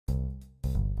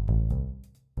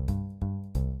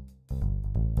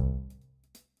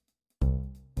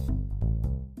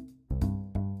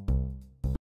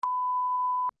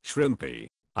Shrimpy,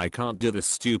 I can't do this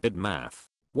stupid math.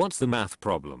 What's the math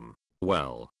problem?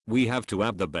 Well, we have to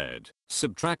add the bed,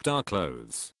 subtract our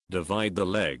clothes, divide the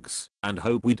legs, and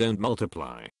hope we don't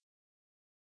multiply.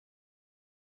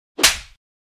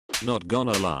 Not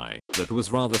gonna lie, that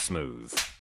was rather smooth.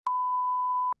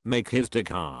 Make his dick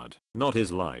hard, not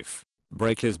his life.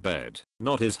 Break his bed,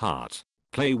 not his heart.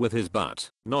 Play with his butt,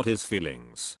 not his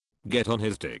feelings. Get on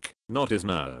his dick, not his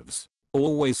nerves.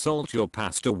 Always salt your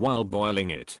pasta while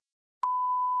boiling it.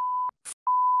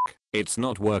 It's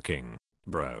not working,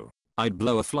 bro. I'd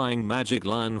blow a flying magic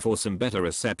line for some better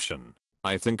reception.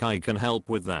 I think I can help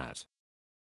with that.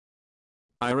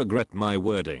 I regret my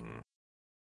wording.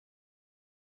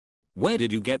 Where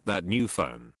did you get that new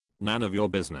phone? None of your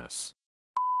business.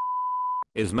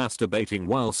 Is masturbating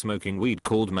while smoking weed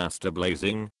called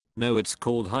masturblazing? No, it's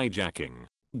called hijacking.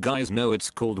 Guys, no, it's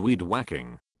called weed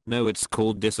whacking. No, it's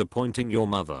called disappointing your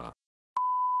mother.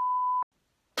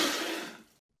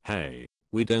 Hey,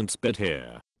 we don't spit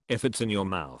here. If it's in your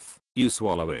mouth, you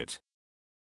swallow it.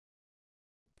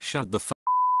 Shut the f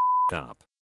up.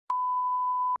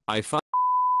 I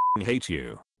hate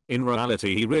you. In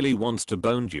reality, he really wants to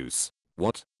bone juice.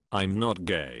 What? I'm not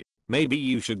gay. Maybe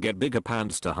you should get bigger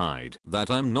pants to hide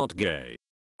that I'm not gay.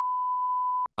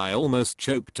 I almost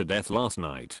choked to death last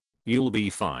night. You'll be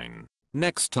fine.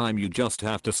 Next time you just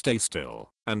have to stay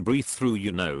still and breathe through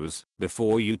your nose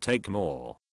before you take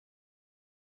more.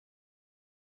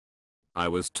 I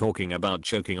was talking about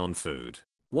choking on food.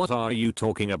 What are you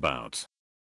talking about?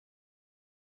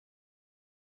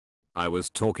 I was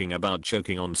talking about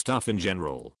choking on stuff in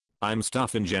general. I'm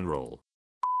stuff in general.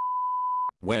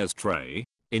 Where's Trey?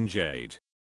 In Jade.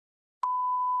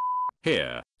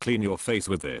 Here, clean your face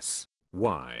with this.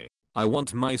 Why? I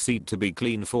want my seat to be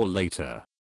clean for later.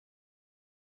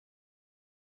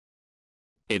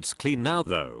 It's clean now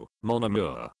though, mon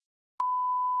amour.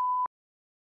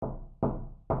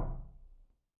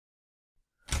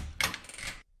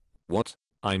 What?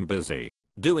 I'm busy.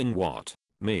 Doing what?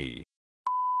 Me.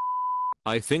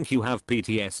 I think you have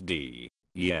PTSD.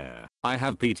 Yeah, I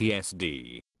have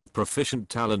PTSD. Proficient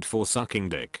talent for sucking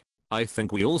dick. I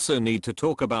think we also need to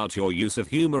talk about your use of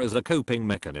humor as a coping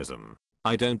mechanism.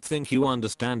 I don't think you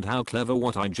understand how clever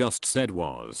what I just said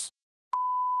was.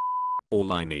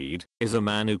 All I need is a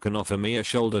man who can offer me a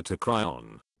shoulder to cry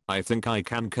on. I think I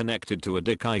can connect it to a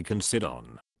dick I can sit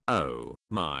on. Oh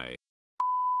my.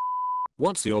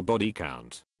 What's your body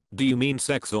count? Do you mean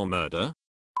sex or murder?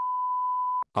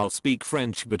 I'll speak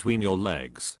French between your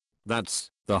legs. That's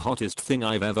the hottest thing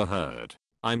I've ever heard.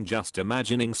 I'm just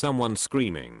imagining someone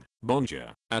screaming,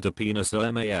 bonjour, at a penis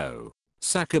LMAO.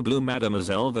 Sacre bleu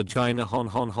mademoiselle vagina hon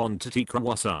hon hon titty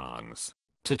croissants.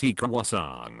 Titty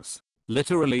croissants.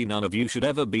 Literally none of you should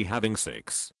ever be having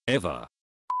sex, ever.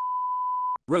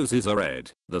 Roses are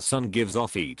red, the sun gives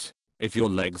off heat. If your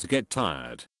legs get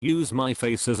tired, use my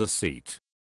face as a seat.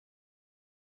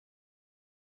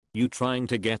 You trying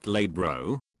to get laid,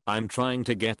 bro? I'm trying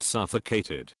to get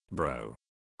suffocated, bro.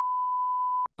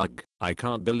 Ugh, I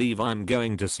can't believe I'm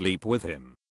going to sleep with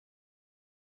him.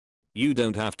 You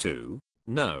don't have to.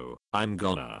 No, I'm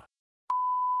gonna.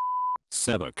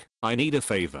 Sebek, I need a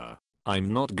favor.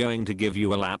 I'm not going to give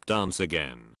you a lap dance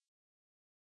again.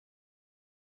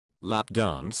 Lap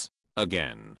dance?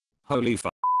 Again? Holy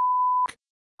fuck.